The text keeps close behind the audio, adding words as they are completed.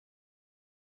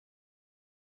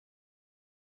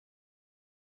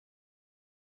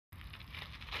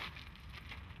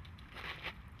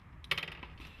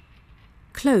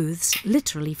clothes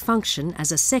literally function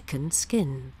as a second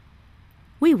skin.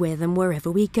 We wear them wherever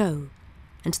we go,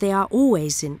 and they are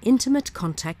always in intimate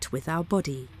contact with our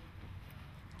body.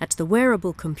 At the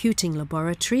Wearable Computing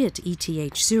Laboratory at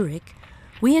ETH Zurich,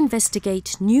 we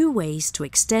investigate new ways to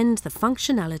extend the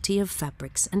functionality of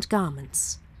fabrics and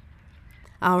garments.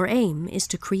 Our aim is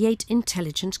to create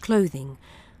intelligent clothing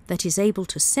that is able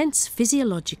to sense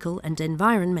physiological and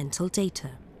environmental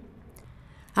data.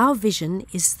 Our vision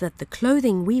is that the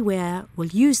clothing we wear will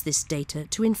use this data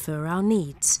to infer our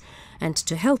needs and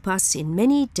to help us in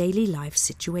many daily life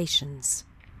situations.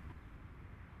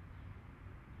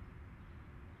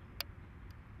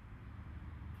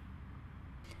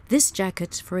 This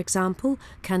jacket, for example,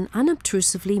 can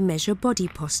unobtrusively measure body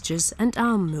postures and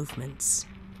arm movements.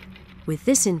 With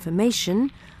this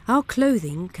information, our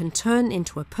clothing can turn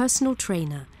into a personal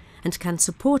trainer and can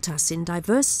support us in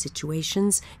diverse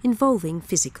situations involving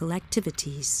physical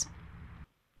activities.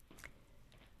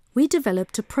 We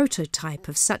developed a prototype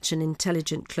of such an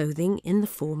intelligent clothing in the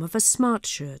form of a smart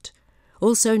shirt,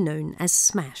 also known as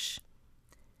Smash.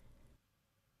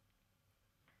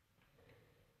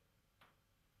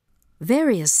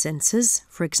 Various sensors,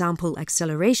 for example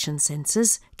acceleration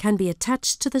sensors, can be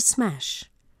attached to the Smash.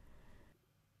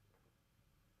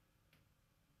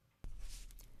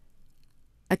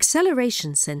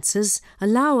 Acceleration sensors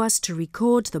allow us to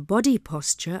record the body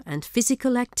posture and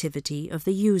physical activity of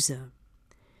the user.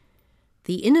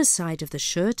 The inner side of the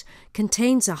shirt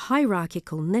contains a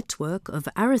hierarchical network of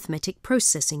arithmetic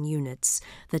processing units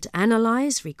that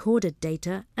analyze recorded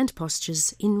data and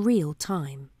postures in real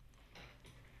time.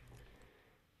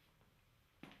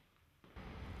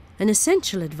 An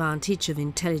essential advantage of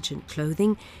intelligent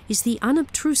clothing is the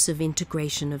unobtrusive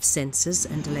integration of sensors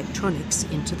and electronics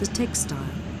into the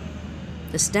textile.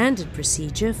 The standard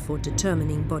procedure for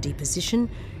determining body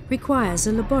position requires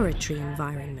a laboratory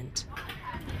environment.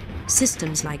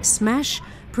 Systems like Smash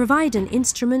provide an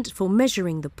instrument for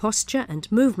measuring the posture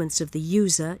and movements of the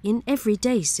user in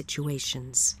everyday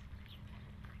situations.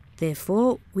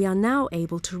 Therefore, we are now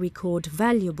able to record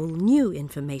valuable new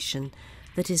information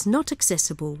that is not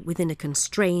accessible within a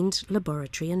constrained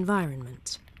laboratory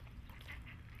environment.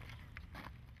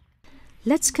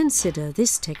 Let's consider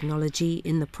this technology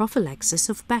in the prophylaxis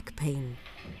of back pain.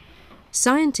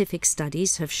 Scientific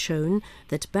studies have shown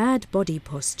that bad body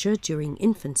posture during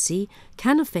infancy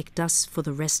can affect us for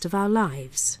the rest of our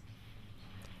lives.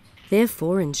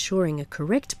 Therefore, ensuring a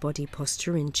correct body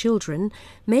posture in children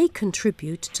may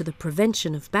contribute to the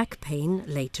prevention of back pain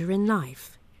later in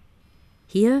life.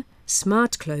 Here,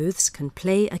 smart clothes can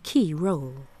play a key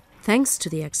role. Thanks to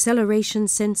the acceleration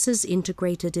sensors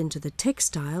integrated into the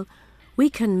textile, we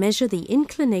can measure the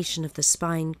inclination of the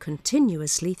spine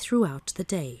continuously throughout the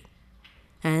day.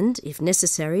 And, if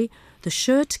necessary, the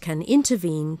shirt can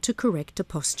intervene to correct a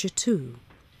posture too.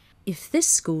 If this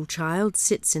school child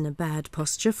sits in a bad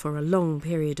posture for a long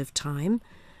period of time,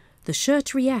 the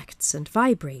shirt reacts and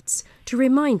vibrates to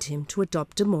remind him to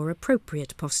adopt a more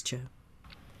appropriate posture.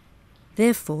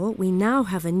 Therefore, we now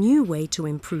have a new way to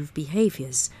improve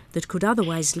behaviours that could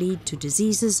otherwise lead to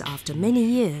diseases after many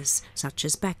years, such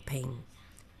as back pain.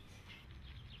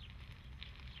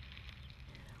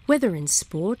 Whether in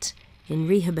sport, in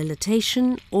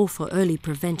rehabilitation, or for early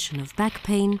prevention of back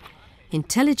pain,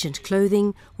 intelligent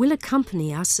clothing will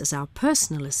accompany us as our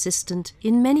personal assistant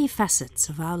in many facets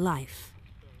of our life.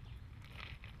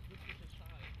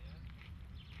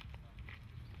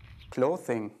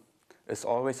 Clothing is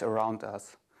always around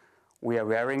us. We are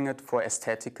wearing it for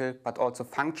aesthetical but also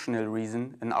functional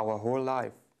reason in our whole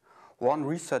life. One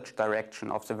research direction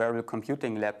of the Wearable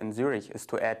Computing Lab in Zurich is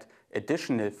to add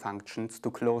additional functions to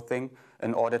clothing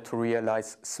in order to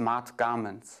realize smart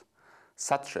garments.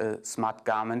 Such a smart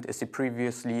garment is the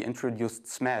previously introduced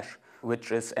Smash,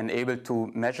 which is enabled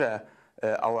to measure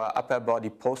our upper body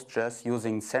postures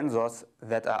using sensors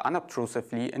that are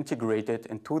unobtrusively integrated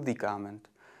into the garment.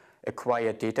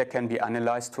 Acquired data can be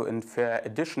analyzed to infer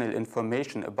additional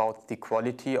information about the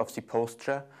quality of the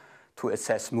posture, to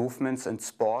assess movements in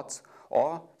sports,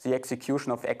 or the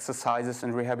execution of exercises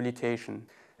in rehabilitation.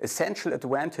 Essential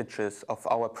advantages of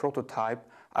our prototype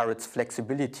are its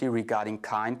flexibility regarding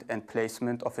kind and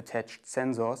placement of attached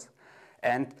sensors,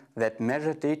 and that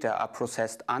measured data are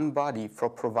processed on-body for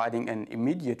providing an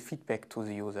immediate feedback to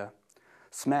the user.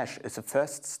 Smash is a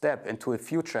first step into a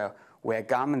future where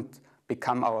garments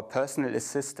become our personal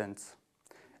assistants.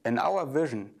 In our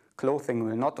vision, clothing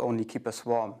will not only keep us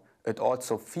warm, it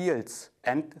also feels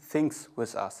and thinks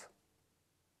with us.